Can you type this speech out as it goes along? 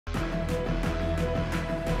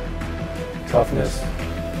toughness,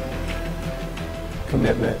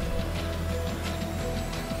 commitment,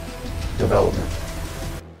 development.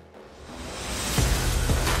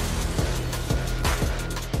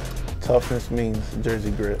 Toughness means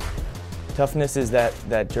jersey grit. Toughness is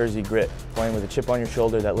that jersey grit, playing with a chip on your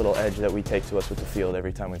shoulder, that little edge that we take to us with the field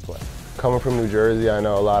every time we play. Coming from New Jersey, I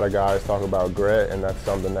know a lot of guys talk about grit, and that's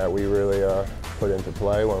something that we really put into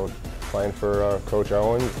play when playing for Coach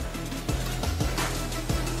Owen.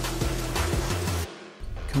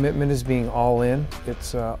 Commitment is being all in.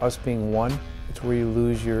 It's us being one. It's where you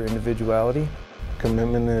lose your individuality.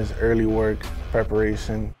 Commitment is early work,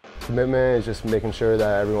 preparation. Commitment is just making sure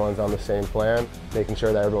that everyone's on the same plan, making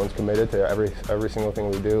sure that everyone's committed to every single thing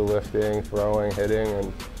we do, lifting, throwing, hitting,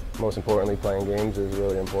 and most importantly, playing games is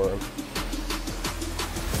really important.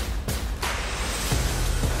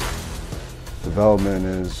 Development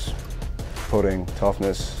is putting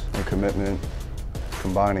toughness and commitment,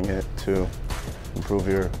 combining it to improve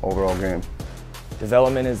your overall game.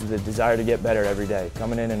 Development is the desire to get better every day,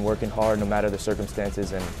 coming in and working hard no matter the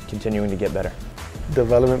circumstances and continuing to get better.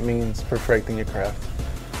 Development means perfecting your craft.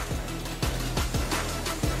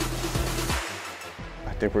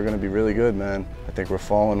 I think we're going to be really good, man. I think we're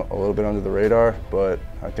falling a little bit under the radar, but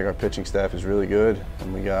I think our pitching staff is really good,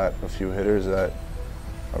 and we got a few hitters that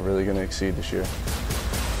are really going to exceed this year.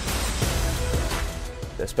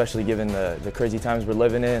 Especially given the crazy times we're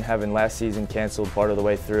living in, having last season canceled part of the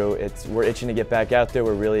way through, we're itching to get back out there.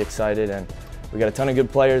 We're really excited, and we got a ton of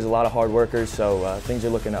good players, a lot of hard workers, so things are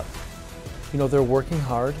looking up. You know, they're working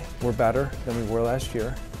hard. We're better than we were last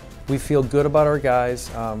year. We feel good about our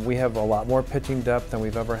guys. We have a lot more pitching depth than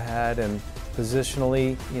we've ever had, and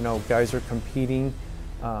positionally, you know, guys are competing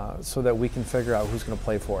so that we can figure out who's going to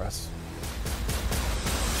play for us.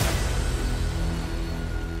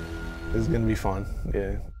 It's going to be fun.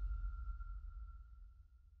 Yeah,